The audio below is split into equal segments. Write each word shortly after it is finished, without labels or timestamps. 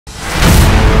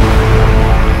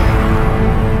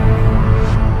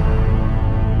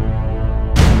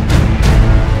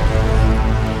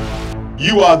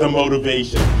You are the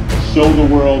motivation. Show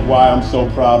the world why I'm so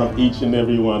proud of each and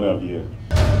every one of you.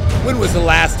 When was the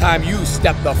last time you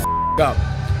stepped the f up?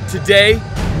 Today,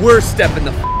 we're stepping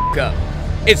the f up.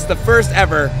 It's the first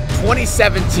ever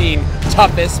 2017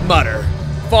 Toughest Mudder.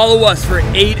 Follow us for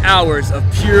 8 hours of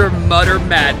pure Mudder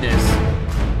madness.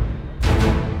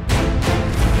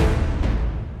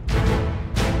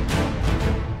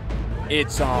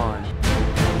 It's on.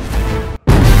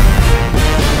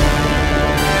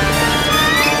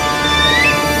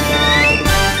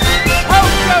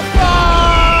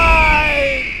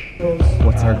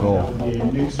 What's our goal?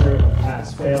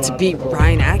 To beat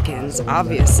Ryan Atkins,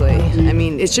 obviously. I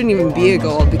mean, it shouldn't even be a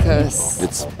goal because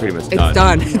It's pretty much it's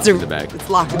done. It's in the bag. It's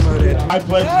locked and loaded. I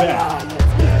pledge that.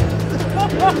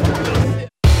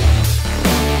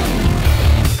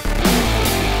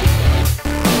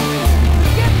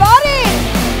 Get body!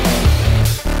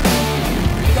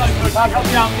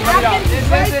 Atkins is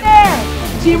right there.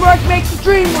 Teamwork makes the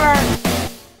dream work.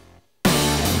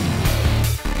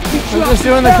 We're just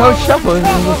doing the coach shuffle.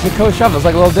 It's the coach shuffle. It's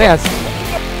like a little dance.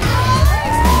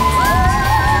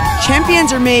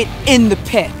 Champions are made in the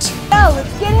pit. Oh,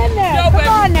 let's get in there. Come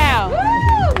on now.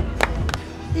 Woo!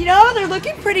 You know, they're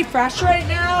looking pretty fresh right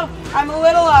now. I'm a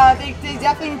little, they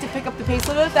definitely need to pick up the pace a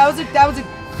little bit. That was a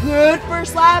good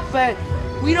first lap, but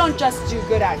we don't just do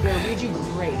good out here. We do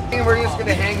great. I think we're just going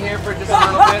to hang here for just a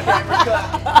little bit.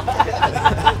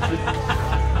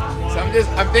 So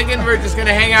I'm thinking we're just going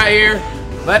to hang out here.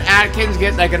 Let Atkins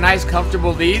get like a nice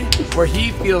comfortable lead where he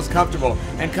feels comfortable,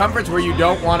 and comfort's where you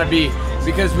don't want to be,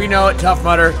 because we know at Tough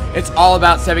Mudder it's all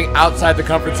about stepping outside the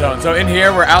comfort zone. So in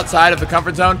here we're outside of the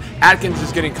comfort zone. Atkins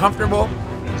is getting comfortable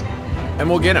and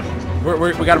we'll get him.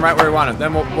 We got him right where we want him.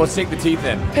 Then we'll sink the teeth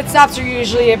in. Pit stops are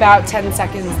usually about 10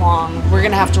 seconds long. We're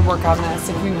gonna have to work on this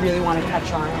if we really want to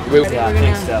catch Ryan. Yeah,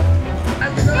 thanks, Steph.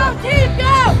 Go, team,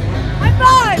 go! High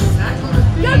five!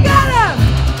 Go get him!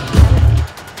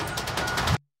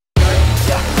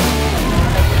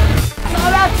 It's all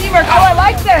about teamwork. Oh, I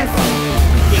like this!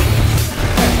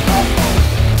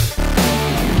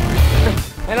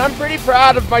 And I'm pretty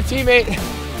proud of my teammate.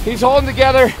 He's holding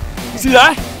together. You see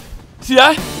that? See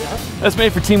that? Yeah. That's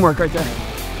made for teamwork right there.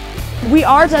 We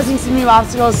are testing some new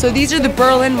obstacles. So these are the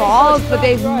Berlin walls, but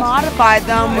they've modified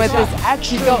them with this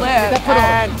extra lift.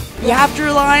 And you have to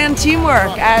rely on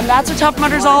teamwork, and that's what Tough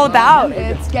Mudder's all about.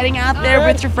 It's getting out there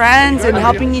with your friends and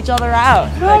helping each other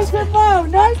out. Nice and low,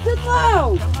 nice and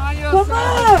low! Come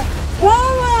on!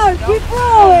 Come on! Keep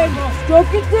rolling! Don't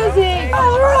get dizzy!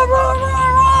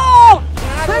 Roll!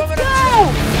 Let's go!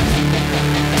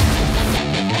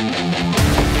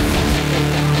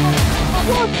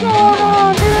 What's going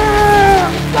on here?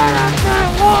 Get up that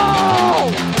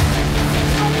wall!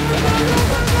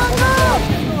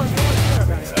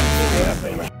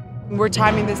 We're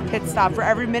timing this pit stop. For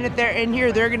every minute they're in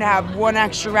here, they're gonna have 1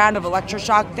 extra round of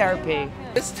electroshock therapy.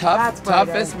 It's tough.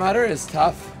 Toughest Mudder is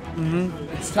tough.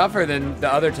 It's tougher than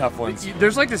the other tough ones.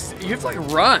 There's like this, you have to like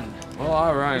run. Oh,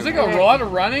 all right. There's like a lot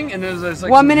of running, and there's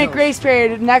like 1 minute grace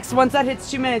period. Next, once that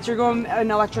hits 2 minutes, you're going in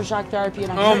electroshock therapy.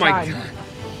 And Oh my god.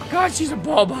 God, she's a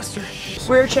ball buster.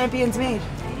 Where are champions made?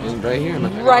 Right here.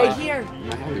 Right here.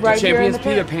 Right here in Champions the pee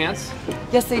pit. their pants.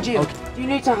 Yes, they do. You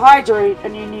need to hydrate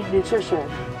and you need nutrition.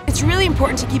 It's really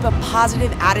important to keep a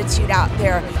positive attitude out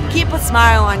there. Keep a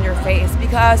smile on your face,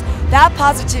 because that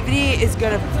positivity is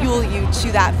going to fuel you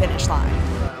to that finish line.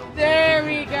 There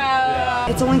we go.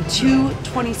 It's only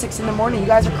 2:26 in the morning. You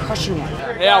guys are crushing it.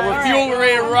 Yeah, we're fueled, we're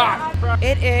ready to rock.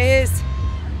 It is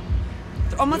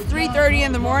almost 3:30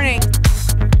 in the morning.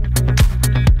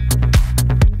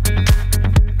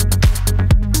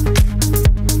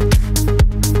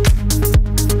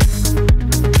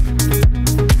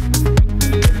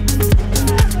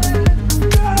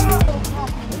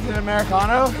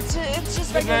 Americano? It's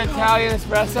just Like an Italian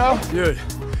espresso? Dude,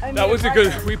 that was a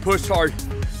good, we pushed hard.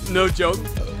 No joke.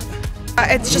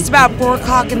 It's just about 4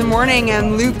 o'clock in the morning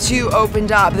and Loop 2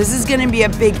 opened up. This is going to be a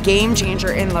big game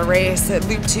changer in the race.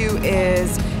 Loop 2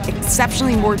 is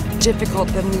exceptionally more difficult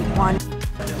than Loop 1.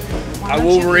 I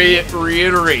will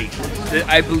reiterate that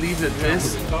I believe that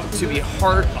this to be a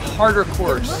harder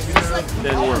course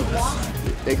than Worlds.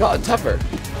 They call it tougher.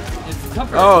 It's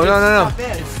tougher. Oh, no.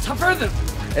 It's tougher than...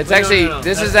 It's actually,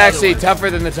 this is actually tougher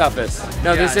than the toughest.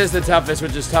 No, this is the toughest,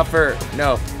 which is tougher.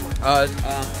 No. I'm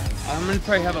gonna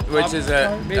probably have a pop, Which is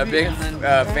a big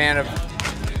fan of.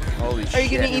 Holy shit. Are you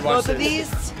going to eat Watch both of this.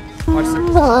 these? Watch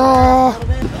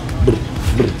this.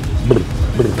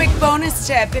 Quick bonus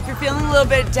tip, if you're feeling a little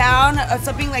bit down,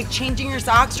 something like changing your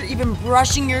socks or even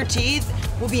brushing your teeth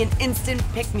will be an instant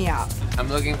pick-me-up. I'm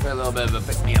looking for a little bit of a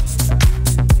pick-me-up.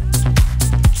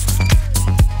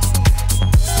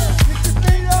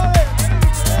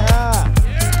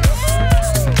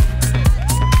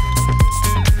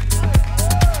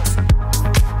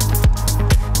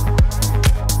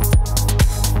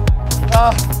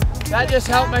 That just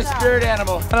helped my spirit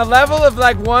animal. On a level of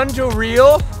like 1 to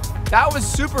real, that was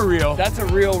super real. That's a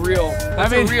real.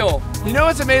 That's a real. You know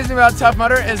what's amazing about Tough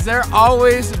Mudder is they're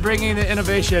always bringing the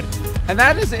innovation. And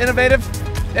that is innovative.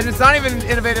 And it's not even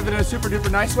innovative in a super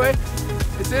duper nice way.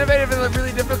 It's innovative in a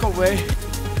really difficult way.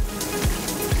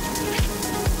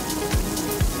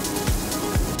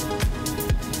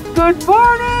 Good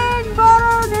morning,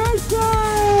 Mudder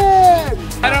Nation!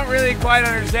 I don't really quite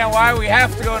understand why we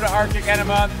have to go to Arctic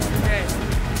Enema. Okay,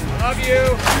 I love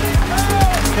you.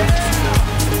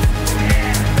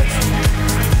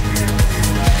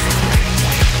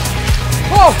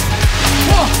 Whoa!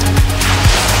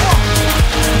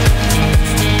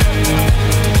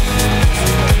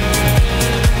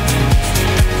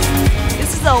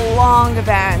 This is a long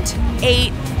event,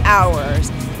 8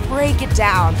 hours. Break it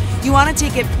down. You want to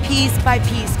take it piece by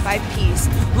piece by piece.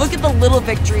 Look at the little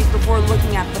victories before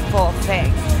looking at the full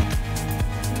thing.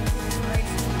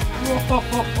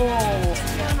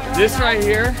 This right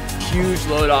here, huge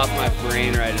load off my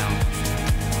brain right now.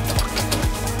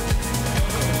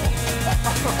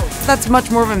 That's much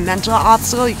more of a mental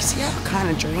obstacle. You can see how it kind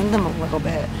of drained them a little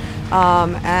bit.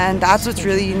 And that's what's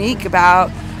really unique about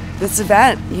this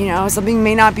event. You know, something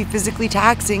may not be physically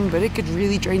taxing, but it could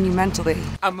really drain you mentally.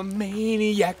 I'm a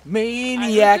maniac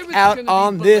out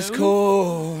on this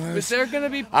course. Was there gonna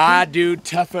be? I do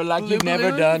tougher like you've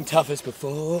never done toughest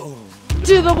before.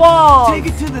 To the wall! Take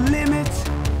it to the limit.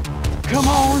 Come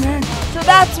on in. So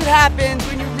that's what happens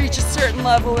when you reach a certain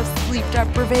level of sleep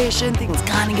deprivation. Things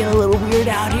kind of get a little weird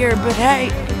out here, but hey,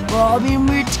 we're all being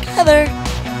weird together.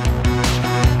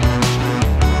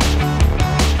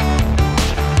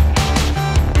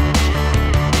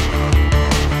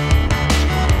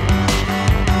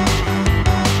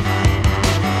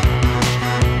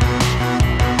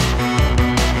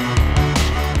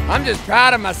 I'm just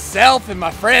proud of myself and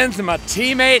my friends and my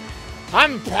teammate.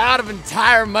 I'm proud of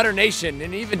entire Mudder Nation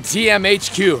and even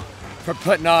TMHQ for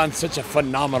putting on such a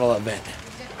phenomenal event.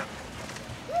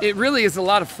 It really is a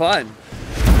lot of fun.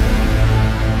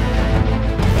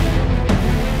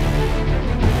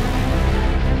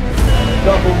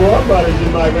 Couple more brothers you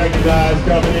might recognize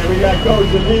coming in. We got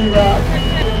Coach and D-Rock.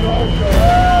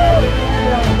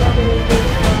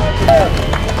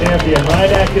 Champion,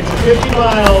 Ryan Atkins, 50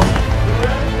 miles.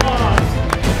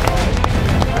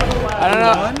 I don't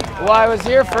know. Well, I was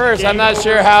here first. I'm not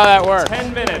sure how that works.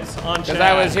 10 minutes on Because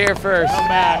I was here first. Come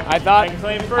back. I thought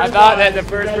First that the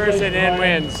first person in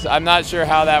wins. I'm not sure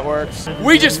how that works.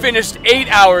 We just finished 8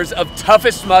 hours of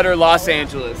Toughest Mudder Los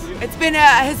Angeles. It's been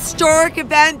a historic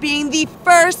event, being the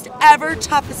first ever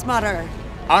Toughest Mudder.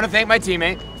 I want to thank my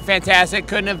teammate. Fantastic.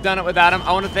 Couldn't have done it without him.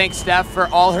 I want to thank Steph for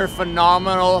all her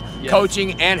phenomenal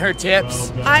coaching and her tips.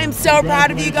 I am so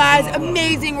proud of you guys.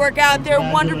 Amazing work out there,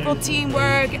 wonderful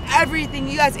teamwork, everything.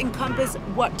 You guys encompass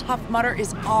what Tough Mudder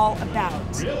is all about.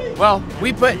 Well,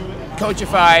 we put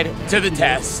Coachified to the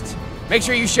test. Make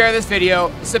sure you share this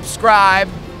video, subscribe,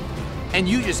 and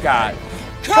you just got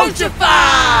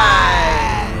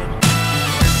Coachified!